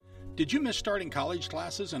Did you miss starting college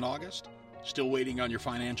classes in August? Still waiting on your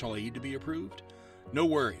financial aid to be approved? No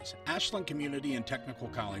worries. Ashland Community and Technical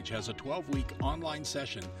College has a 12-week online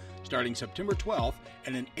session starting September 12th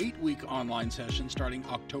and an 8-week online session starting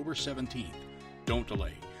October 17th. Don't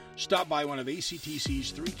delay. Stop by one of ACTC's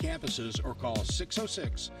 3 campuses or call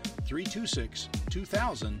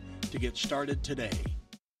 606-326-2000 to get started today.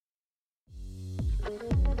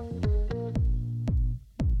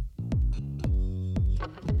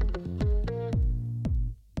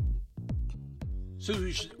 So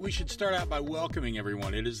we should start out by welcoming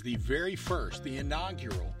everyone. It is the very first, the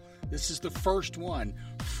inaugural. This is the first one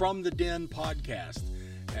from the Den podcast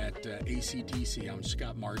at ACTC. I'm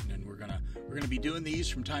Scott Martin, and we're gonna be doing these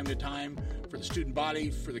from time to time for the student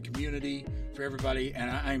body, for the community, for everybody.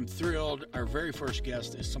 And I'm thrilled. Our very first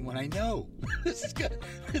guest is someone I know. This is good.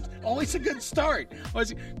 It's always a good start.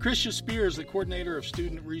 Chrisha Spears, the coordinator of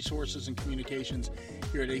student resources and communications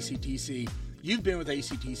here at ACTC. You've been with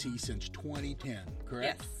ACTC since 2010,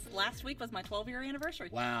 correct? Yes. Last week was my 12-year anniversary.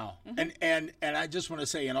 Wow. Mm-hmm. And I just want to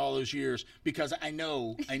say, in all those years, because I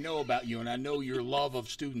know about you and I know your love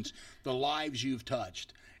of students, the lives you've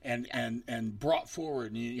touched and brought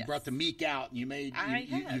forward, and you brought the meek out, and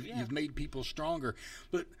you've made people stronger.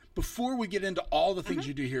 But before we get into all the things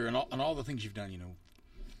you do here and all the things you've done,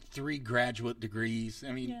 3 graduate degrees.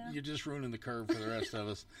 I mean, you're just ruining the curve for the rest of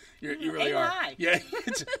us. You really are. High. Yeah,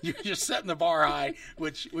 you're just setting the bar high,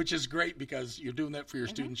 which is great because you're doing that for your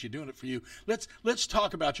students. You're doing it for you. Let's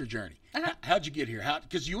talk about your journey. How'd you get here?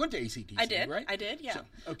 Because you went to ACTC, I did, right? I did, yeah. So,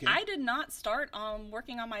 okay. I did not start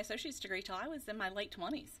working on my associate's degree till I was in my late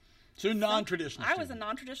 20s. So non-traditional I was a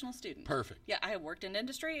non-traditional student. Perfect. Yeah, I had worked in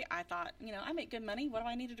industry. I thought, I make good money. What do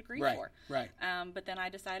I need a degree for? Right. But then I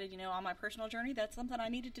decided, on my personal journey, that's something I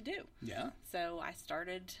needed to do. Yeah. So I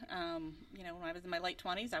started, when I was in my late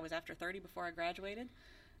 20s. I was after 30 before I graduated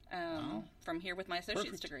from here with my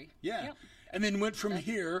associate's degree. Yeah. Yep. And then went from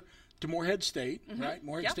here to Morehead State, right?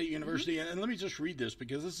 Morehead State University. Mm-hmm. And let me just read this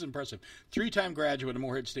because this is impressive. 3-time graduate of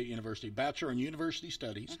Morehead State University, Bachelor in University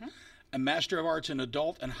Studies, a Master of Arts in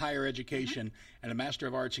Adult and Higher Education, and a Master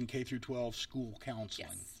of Arts in K-12 School Counseling.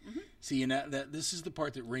 Yes. See, and that this is the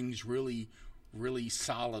part that rings really, really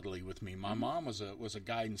solidly with me. My mom was a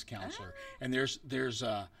guidance counselor, and there's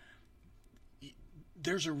a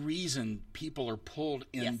reason people are pulled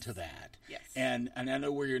into that. Yes. And I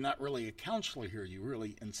know where you're not really a counselor here, you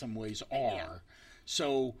really in some ways are. Yeah.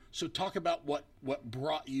 So talk about what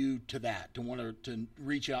brought you to that, to want to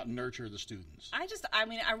reach out and nurture the students. I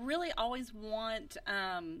really always want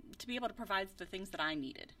to be able to provide the things that I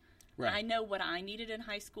needed. Right. I know what I needed in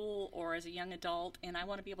high school or as a young adult, and I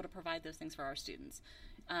want to be able to provide those things for our students.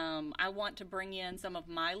 I want to bring in some of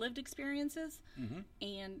my lived experiences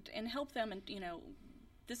and help them. And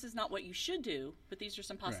this is not what you should do, but these are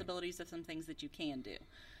some possibilities of some things that you can do.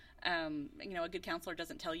 A good counselor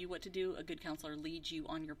doesn't tell you what to do. A good counselor leads you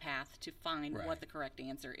on your path to find what the correct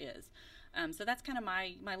answer is. So that's kind of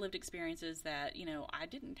my lived experiences that, I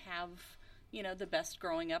didn't have, the best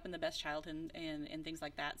growing up and the best childhood and things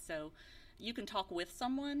like that. So you can talk with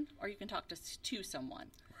someone or you can talk to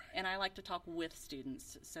someone. Right. And I like to talk with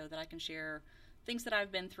students so that I can share things that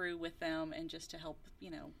I've been through with them and just to help,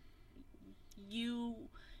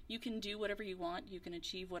 you can do whatever you want. You can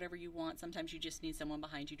achieve whatever you want. Sometimes you just need someone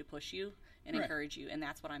behind you to push you and encourage you, and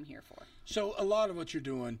that's what I'm here for. So a lot of what you're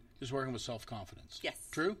doing is working with self-confidence. Yes.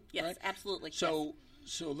 True? Yes, right? Absolutely. So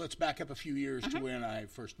let's back up a few years to when I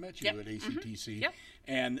first met you at ACTC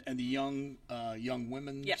and the young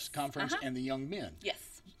women's conference and the young men. Yes.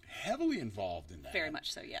 Heavily involved in that. Very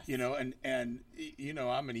much so, yes. And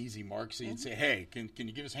I'm an easy mark, so you'd say, hey, can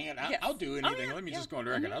you give us a hand? I'll do anything. Let me just go on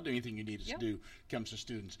the record. I'll do anything you need us to do when it comes to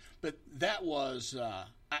students. But that was, I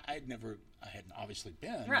hadn't obviously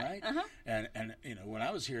been, right? And when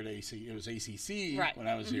I was here at AC, it was ACC when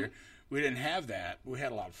I was here. We didn't have that. We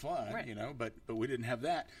had a lot of fun, but we didn't have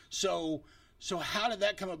that. So how did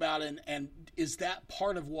that come about, and is that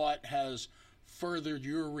part of what has furthered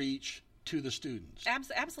your reach to the students?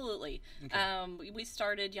 Absolutely. Okay. We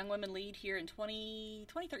started Young Women Lead here in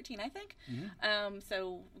 2013, I think.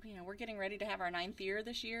 So, we're getting ready to have our 9th year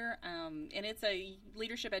this year. And it's a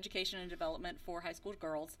leadership education and development for high school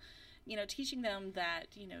girls, teaching them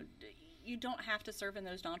that, you don't have to serve in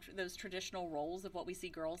those traditional roles of what we see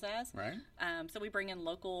girls as. Right. So we bring in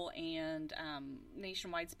local and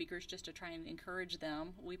nationwide speakers just to try and encourage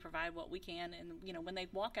them. We provide what we can. And, when they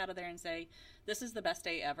walk out of there and say, this is the best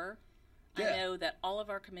day ever, I know that all of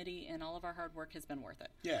our committee and all of our hard work has been worth it.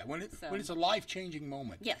 Yeah, when it's a life-changing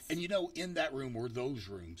moment. Yes. And in that room or those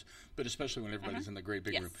rooms, but especially when everybody's in the great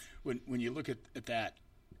big room, when you look at that,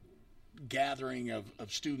 gathering of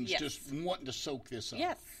students Yes. just wanting to soak this up.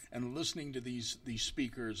 Yes. And listening to these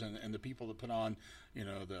speakers and the people that put on,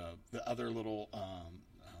 the other little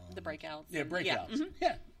The breakouts. yeah, breakouts. Yeah. Mm-hmm.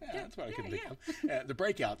 Yeah, that's what I can think of. The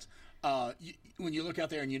breakouts. When you look out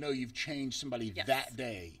there and you've changed somebody Yes. that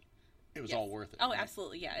day, it was all worth it. Oh, right?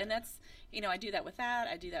 absolutely, yeah. And that's, I do that with that.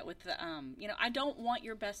 I do that with the, I don't want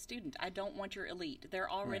your best student. I don't want your elite. They're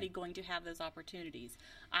already Right. going to have those opportunities.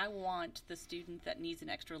 I want the student that needs an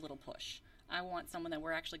extra little push. I want someone that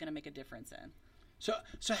we're actually going to make a difference in. So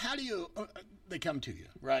how do you? They come to you,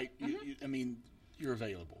 right? Mm-hmm. You're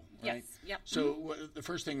available, right? Yes. Yep. So the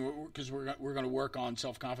first thing, because we're going to work on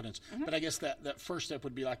self-confidence, but I guess that first step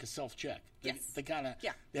would be like a self-check. Yes. They kind of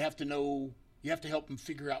Yeah. they have to know. You have to help them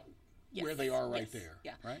figure out where they are right there.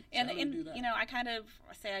 Yeah. Right. So And how do you do that? I kind of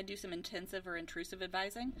say I do some intensive or intrusive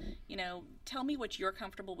advising. Tell me what you're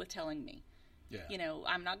comfortable with telling me. Yeah.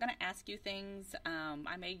 I'm not going to ask you things.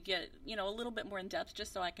 I may get, a little bit more in depth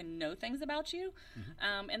just so I can know things about you.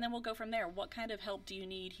 And then we'll go from there. What kind of help do you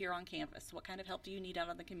need here on campus? What kind of help do you need out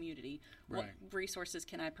in the community? What resources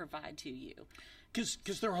can I provide to you?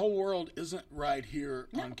 Because their whole world isn't right here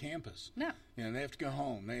on campus. No. They have to go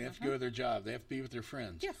home. They have to go to their job. They have to be with their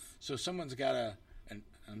friends. Yes. So someone's got to, and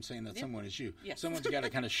I'm saying that someone is you. Yes. Someone's got to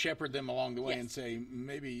kind of shepherd them along the way Yes. and say,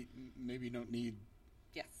 maybe you don't need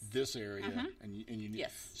Yes. this area, and you need.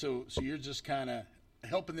 Yes. So you're just kind of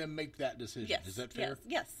helping them make that decision. Yes. Is that fair?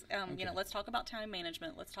 Yes. Let's talk about time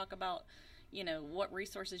management. Let's talk about, what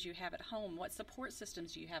resources you have at home, what support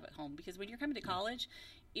systems you have at home. Because when you're coming to college,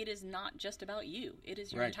 it is not just about you. It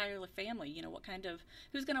is your entire family.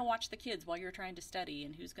 Who's going to watch the kids while you're trying to study,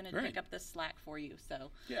 and who's going to pick up the slack for you.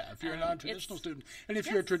 So if you're a non-traditional student, and if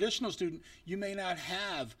you're a traditional student, you may not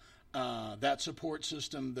have that support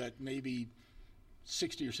system that maybe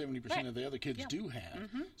 60 or 70% of the other kids do have.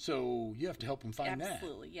 So you have to help them find that.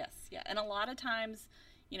 Absolutely, yes. Yeah. And a lot of times,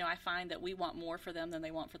 I find that we want more for them than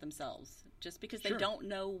they want for themselves, just because they don't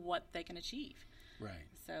know what they can achieve. Right.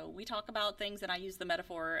 So we talk about things, and I use the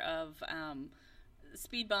metaphor of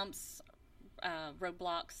speed bumps,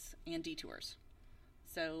 roadblocks, and detours.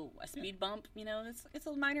 So a speed bump, it's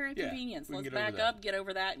a minor inconvenience. we can Let's get over back that. up, get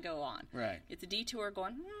over that, and go on. Right. It's a detour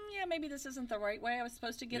going, maybe this isn't the right way I was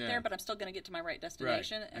supposed to get there, but I'm still going to get to my right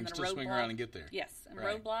destination. Right. And then still a roadblock. swing around and get there. Yes. And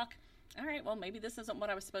roadblock. All right, well, maybe this isn't what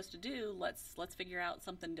I was supposed to do. Let's figure out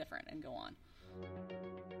something different and go on.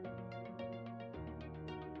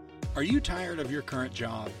 Are you tired of your current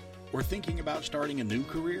job or thinking about starting a new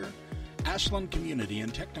career? Ashland Community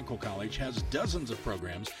and Technical College has dozens of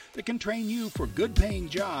programs that can train you for good-paying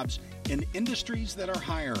jobs in industries that are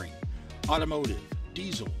hiring. Automotive,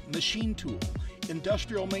 diesel, machine tool,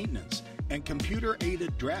 industrial maintenance, and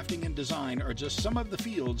computer-aided drafting and design are just some of the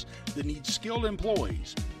fields that need skilled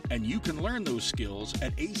employees, and you can learn those skills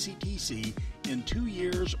at ACTC in 2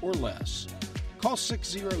 years or less. Call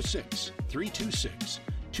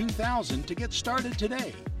 606-326-2000 to get started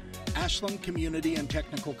today. Ashland Community and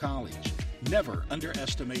Technical College. Never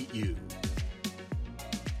underestimate you.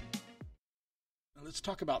 Now let's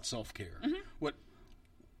talk about self-care.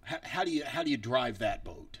 How do you drive that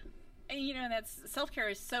boat? And that's self-care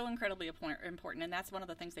is so incredibly important, and that's one of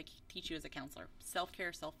the things they teach you as a counselor.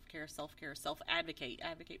 Self-care, self-care, self-care, self-advocate.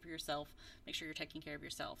 Advocate for yourself. Make sure you're taking care of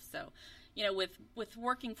yourself. So, with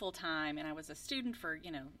working full-time, and I was a student for,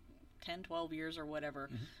 10, 12 years or whatever,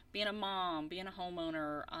 being a mom, being a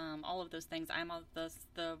homeowner, all of those things. I'm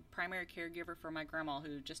the primary caregiver for my grandma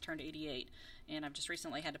who just turned 88, and I've just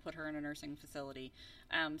recently had to put her in a nursing facility.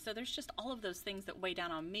 So there's just all of those things that weigh down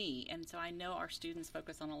on me, and so I know our students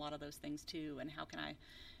focus on a lot of those things too, and how can I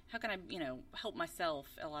help myself,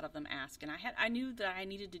 a lot of them ask. And I knew that I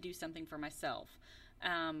needed to do something for myself.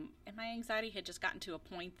 And my anxiety had just gotten to a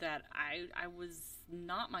point that I was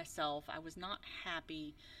not myself. I was not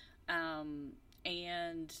happy.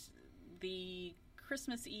 And the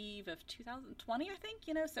Christmas Eve of 2020, I think,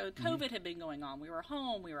 so COVID had been going on. We were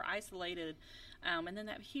home, we were isolated, and then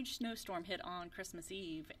that huge snowstorm hit on Christmas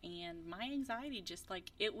Eve, and my anxiety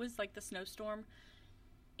it was like the snowstorm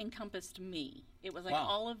encompassed me. It was like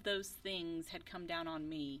all of those things had come down on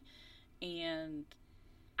me, and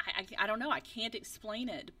I don't know, I can't explain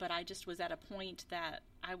it, but I just was at a point that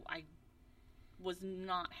I was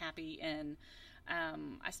not happy, and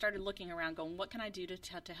I started looking around going, what can I do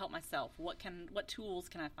to help myself? What tools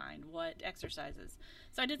can I find? What exercises?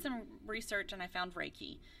 So I did some research, and I found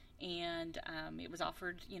Reiki, and it was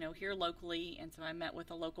offered, here locally, and so I met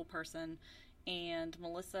with a local person, and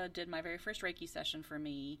Melissa did my very first Reiki session for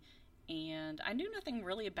me, and I knew nothing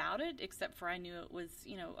really about it, except for I knew it was,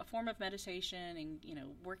 a form of meditation and,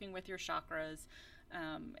 working with your chakras.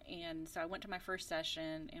 And so I went to my first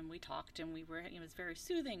session, and we talked, and it was very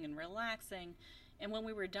soothing and relaxing. And when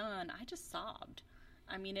we were done, I just sobbed.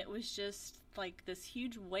 I mean, it was just like this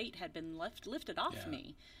huge weight had been lifted off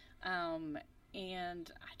me.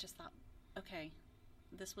 And I just thought, okay,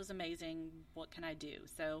 this was amazing. What can I do?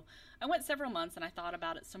 So I went several months, and I thought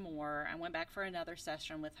about it some more. I went back for another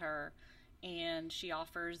session with her, and she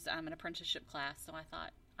offers an apprenticeship class. So I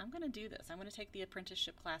thought, I'm going to do this. I'm going to take the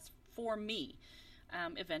apprenticeship class for me.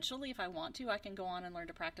 Eventually, if I want to, I can go on and learn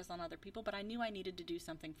to practice on other people, but I knew I needed to do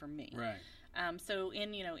something for me. Right. So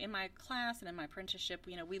in my class and in my apprenticeship,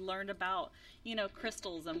 we learned about,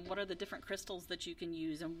 crystals and what are the different crystals that you can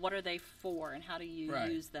use and what are they for and how do you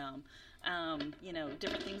use them.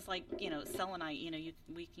 Different things like, selenite,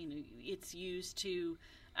 it's used to,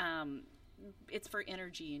 it's for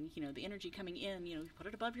energy and, the energy coming in, you put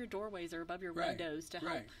it above your doorways or above your windows to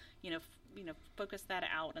help, focus that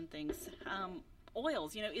out and things.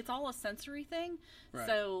 Oils, it's all a sensory thing. Right.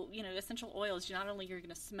 So, essential oils, not only you're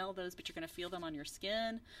going to smell those, but you're going to feel them on your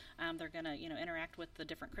skin. They're going to, interact with the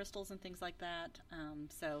different crystals and things like that.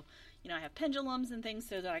 So, I have pendulums and things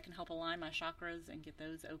so that I can help align my chakras and get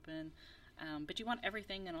those open. But you want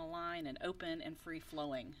everything in a line and open and free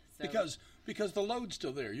flowing. So, because the load's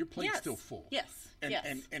still there. Your plate's still full. Yes.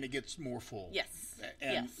 And it gets more full. Yes.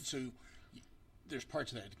 And so there's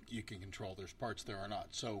parts of that you can control. There's parts there are not.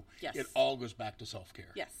 So yes. It all goes back to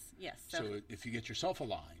self-care. Yes. So if you get yourself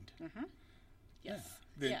aligned, yes.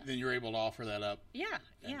 Then you're able to offer that up.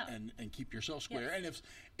 And keep yourself square. Yes. And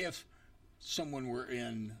if someone were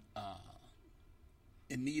in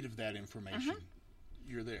need of that information,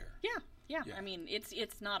 you're there. Yeah. I mean,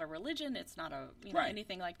 it's not a religion. It's not a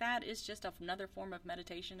anything like that. It's just another form of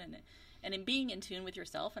meditation and in being in tune with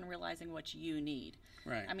yourself and realizing what you need.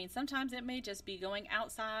 Right. I mean, sometimes it may just be going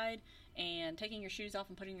outside and taking your shoes off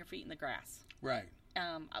and putting your feet in the grass. Right.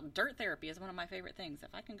 Dirt therapy is one of my favorite things. If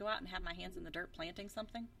I can go out and have my hands in the dirt planting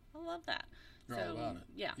something, I love that. You're all about it.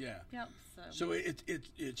 Yeah. So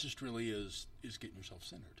it just really is getting yourself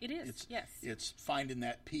centered. It is. Yes. It's finding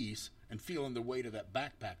that peace and feeling the weight of that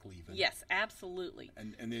backpack leaving. Yes, absolutely.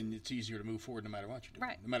 And then it's easier to move forward no matter what you're doing.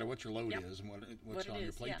 Right. No matter what your load is and what's on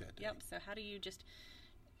your plate that day. Yep. So how do you just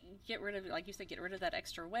get rid of, like you said, get rid of that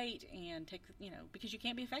extra weight and take, because you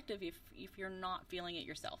can't be effective if you're not feeling it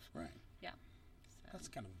yourself. Right. Yeah. So. That's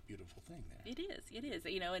kind of a beautiful thing there. It is.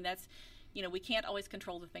 And that's, we can't always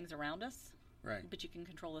control the things around us. Right. But you can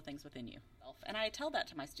control the things within you. And I tell that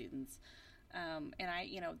to my students. And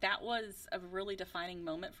that was a really defining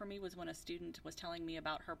moment for me was when a student was telling me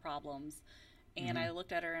about her problems. And I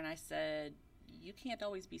looked at her and I said, you can't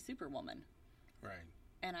always be Superwoman. Right.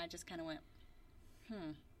 And I just kind of went,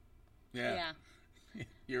 Yeah.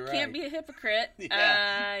 You're right. Can't be a hypocrite.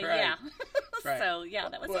 Right. Yeah. Right. So,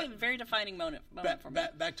 that was a very defining moment for me.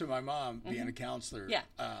 Back to my mom being a counselor. Yeah.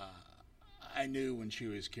 I knew when she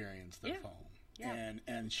was carrying stuff home. Yeah.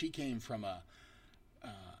 And she came from a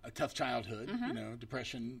tough childhood,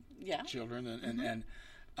 depression children. And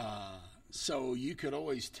so you could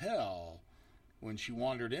always tell when she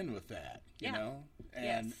wandered in with that, you know,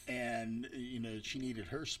 and she needed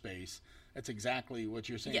her space. That's exactly what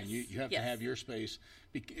you're saying. Yes. You have to have your space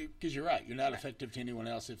because you're right. You're not effective to anyone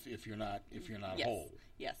else if you're not whole.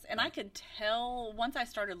 Yes, and I could tell once I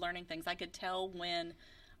started learning things. I could tell when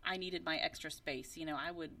I needed my extra space.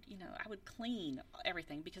 I would clean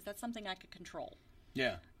everything because that's something I could control.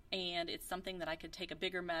 Yeah. And it's something that I could take a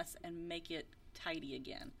bigger mess and make it tidy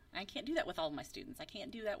again. I can't do that with all of my students. I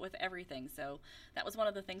can't do that with everything. So that was one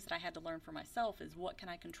of the things that I had to learn for myself is what can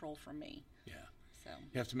I control for me. Yeah. So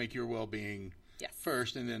you have to make your well-being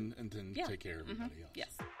first and then take care of everybody else.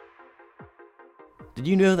 Yes. Did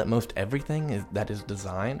you know that most everything that is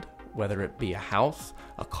designed, whether it be a house,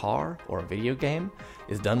 a car, or a video game,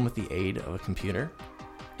 is done with the aid of a computer?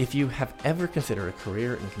 If you have ever considered a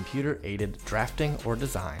career in computer-aided drafting or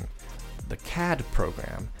design, the CAD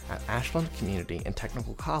program at Ashland Community and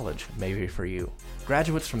Technical College may be for you.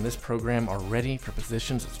 Graduates from this program are ready for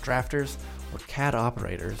positions as drafters or CAD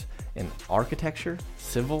operators in architecture,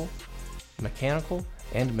 civil, mechanical,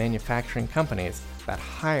 and manufacturing companies that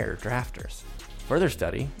hire drafters. Further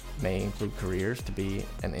study may include careers to be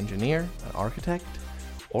an engineer, an architect,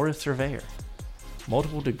 or a surveyor.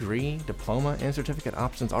 Multiple degree, diploma, and certificate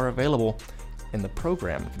options are available, and the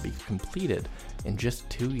program can be completed in just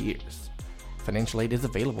 2 years. Financial aid is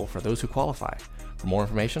available for those who qualify. For more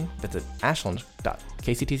information, visit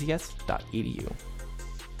ashland.kctcs.edu.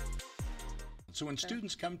 So when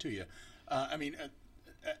students come to you,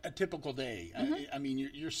 a typical day, I mean,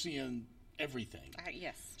 you're seeing everything.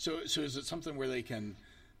 Yes. So is it something where they can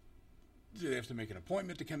do they have to make an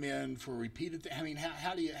appointment to come in for repeated? I mean,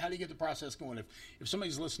 how do you get the process going? If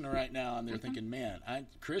somebody's listening right now and they're thinking, man,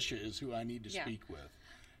 Chrisha is who I need to speak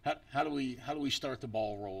with. How do we start the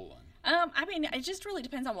ball rolling? I mean, it just really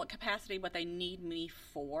depends on what capacity, what they need me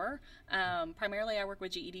for. Primarily, I work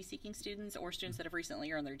with GED-seeking students or students that have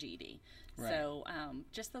recently earned their GED. Right. So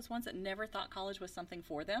just those ones that never thought college was something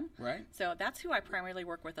for them. Right. So that's who I primarily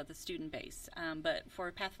work with at the student base. But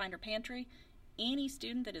for Pathfinder Pantry, any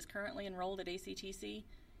student that is currently enrolled at ACTC,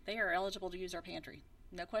 they are eligible to use our pantry.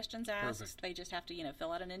 No questions asked. Perfect. They just have to,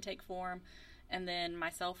 fill out an intake form. And then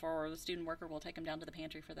myself or the student worker will take them down to the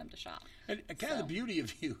pantry for them to shop. And kind of the beauty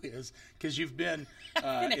of you is, because you've been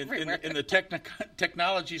in the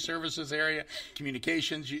technology services area,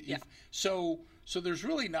 communications. So there's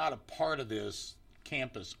really not a part of this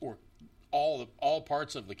campus or all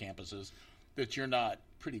parts of the campuses that you're not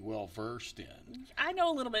pretty well versed in. I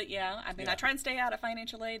know a little bit, yeah. I mean, I try and stay out of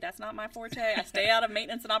financial aid. That's not my forte. I stay out of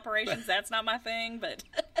maintenance and operations. That's not my thing. But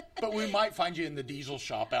we might find you in the diesel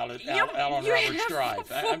shop out on Roberts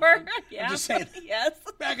Drive. I'm just saying. Yes,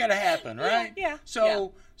 that got to happen, right? Yeah.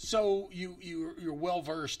 So you're well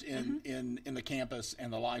versed in the campus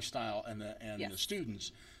and the lifestyle and the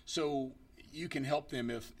students. So you can help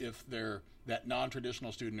them if they're that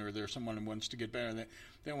non-traditional student or they're someone who wants to get better.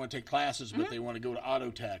 They don't want to take classes, but they want to go to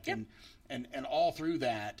auto tech. Yep. And all through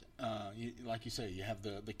that, like you say, you have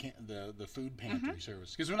the food pantry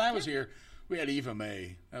service. Because when I was here, we had Eva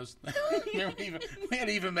May. We had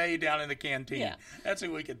Eva May down in the canteen. Yeah. That's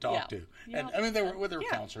who we could talk to. And I mean, they were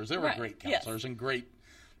counselors. They were great counselors and great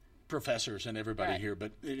professors and everybody here.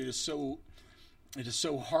 But it is so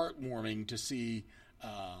heartwarming to see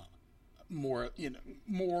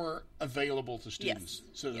more available to students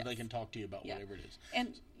so that they can talk to you about whatever it is.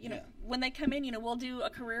 And when they come in, we'll do a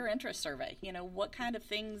career interest survey. What kind of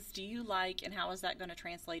things do you like, and how is that going to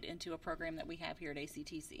translate into a program that we have here at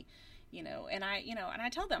ACTC? And I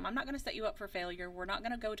tell them, I'm not going to set you up for failure. We're not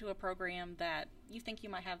going to go to a program that you think you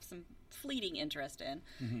might have some fleeting interest in,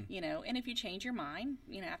 and if you change your mind,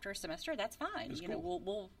 after a semester, that's fine. That's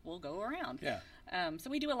cool. We'll go around. Yeah. So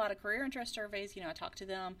we do a lot of career interest surveys. I talk to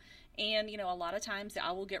them, and a lot of times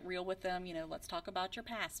I will get real with them. Let's talk about your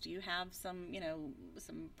past. Do you have some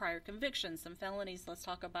prior convictions, some felonies? Let's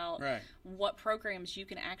talk about what programs you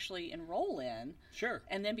can actually enroll in. Sure.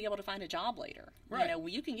 And then be able to find a job later. Right.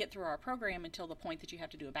 You can get through our program until the point that you have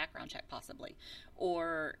to do a background check, possibly,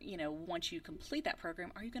 or once you complete that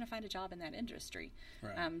program, are you going to find a job in that industry?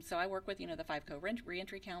 Right. So I work with the 5Co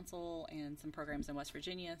Reentry Council and some programs in West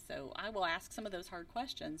Virginia. So I will ask some of those hard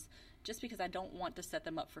questions just because I don't want to set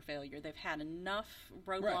them up for failure. They've had enough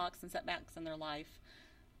roadblocks and setbacks in their life.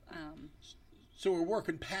 So we're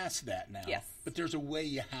working past that now. Yes. But there's a way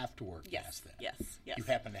you have to work past that. Yes. You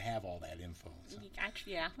happen to have all that info. So.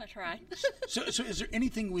 Actually, I try. So is there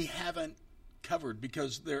anything we haven't covered?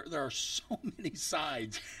 Because there are so many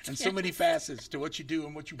sides and so many facets to what you do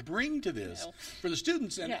and what you bring to this for the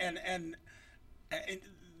students. And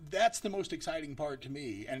that's the most exciting part to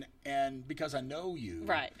me. And because I know you.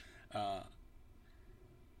 Right.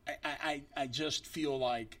 I just feel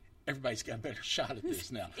like everybody's got a better shot at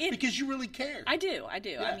this now because you really care. I do.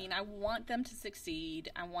 Yeah. I mean, I want them to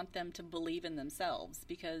succeed. I want them to believe in themselves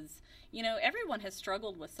because, everyone has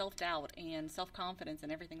struggled with self-doubt and self-confidence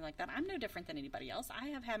and everything like that. I'm no different than anybody else. I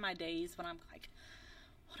have had my days when I'm like,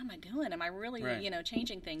 what am I doing? Am I really,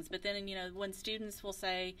 changing things? But then, when students will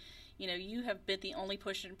say, you have been the only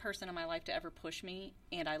person in my life to ever push me,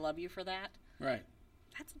 and I love you for that. Right.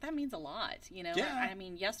 That means a lot, Yeah. I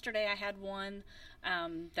mean, yesterday I had one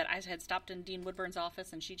that I had stopped in Dean Woodburn's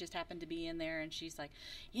office, and she just happened to be in there, and she's like,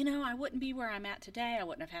 I wouldn't be where I'm at today. I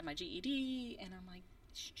wouldn't have had my GED. And I'm like,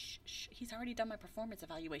 shh. He's already done my performance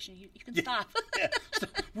evaluation. You can stop.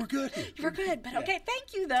 We're good. We're good, but okay,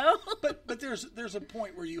 thank you, though. But there's a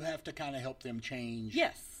point where you have to kind of help them change.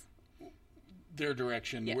 Yes. Their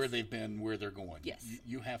direction, where they've been, where they're going. Yes.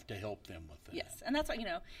 You have to help them with that. Yes, and that's why,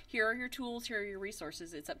 here are your tools, here are your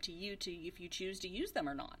resources. It's up to you if you choose to use them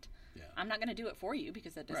or not. Yeah. I'm not going to do it for you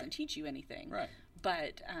because that doesn't teach you anything. Right.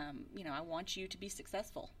 But, I want you to be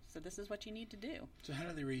successful. So this is what you need to do. So how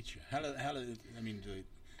do they reach you? Do they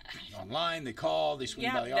online, they call, they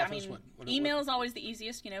swing by the office? Email is always the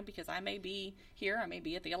easiest, because I may be here, I may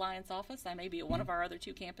be at the Alliance office, I may be at one of our other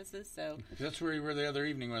two campuses. So that's where you were the other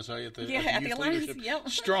evening when I saw you at the Youth Alliance. Leadership. Yep.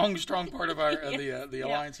 Strong part of our the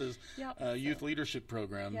Alliance's youth leadership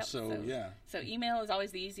program. Yep. So email is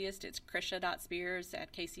always the easiest. It's Chrisha.Spears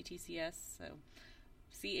at KCTCS. So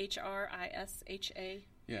CHRISHA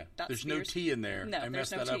Yeah, Dot there's Spears. no T in there. No, I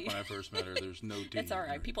messed there's that no up T. when I first met her. There's no T. It's all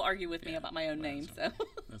right. People argue with me about my own name, so.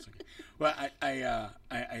 That's okay. Well,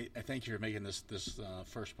 I thank you for making this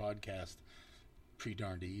first podcast pretty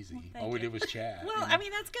darned easy. All we did was chat. Well, I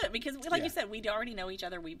mean, that's good because, like you said, we already know each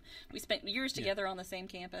other. We spent years together on the same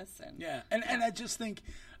campus. And I just think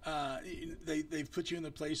they've put you in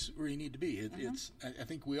the place where you need to be. I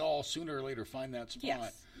think we all sooner or later find that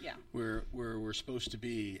spot where we're supposed to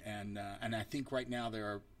be. And I think right now there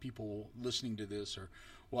are people listening to this or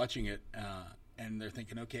watching it, and they're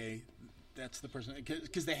thinking, okay, that's the person,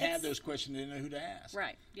 because they had those questions, they didn't know who to ask.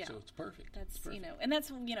 Right, yeah. So it's perfect. That's, perfect. And that's,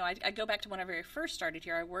 I go back to when I very first started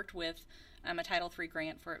here. I worked with a Title III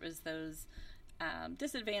grant for, it was those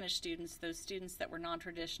disadvantaged students, those students that were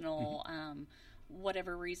non-traditional,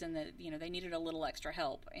 whatever reason that, they needed a little extra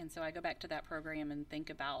help. And so I go back to that program and think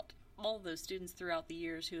about all those students throughout the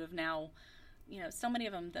years who have now, so many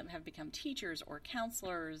of them that have become teachers or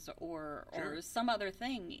counselors or some other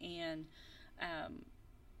thing. And,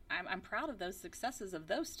 I'm proud of those successes of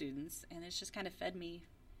those students, and it's just kind of fed me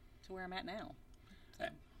to where I'm at now. So.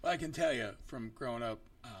 Well, I can tell you from growing up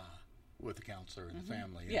with a counselor and the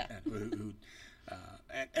family,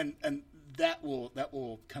 and that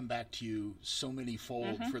will come back to you so many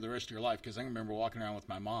fold for the rest of your life. Because I remember walking around with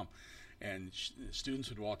my mom, and students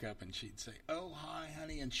would walk up and she'd say, "Oh, hi,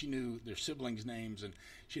 honey," and she knew their siblings' names, and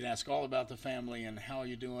she'd ask all about the family and how are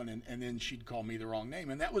you doing, and then she'd call me the wrong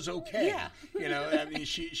name, and that was okay. Yeah. I mean,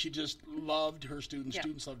 she just loved her students. Yeah.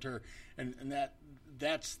 Students loved her, and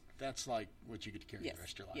that's like what you get to carry the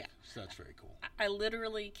rest of your life. Yeah. So that's very cool. I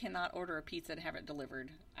literally cannot order a pizza and have it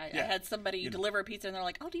delivered. I had somebody deliver a pizza, and they're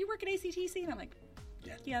like, "Oh, do you work at ACTC?" And I'm like,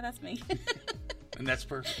 "Yeah, that's me." And that's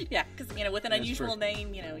perfect. Yeah, because, with an unusual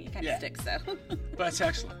name, you kind of stick, so. But that's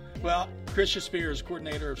excellent. Well, Chrisha Spears,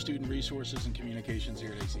 Coordinator of Student Resources and Communications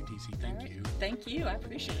here at ACTC. Thank you. Thank you. I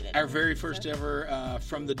appreciate it. Our very first ever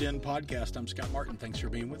From the Den podcast. I'm Scott Martin. Thanks for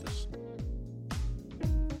being with us.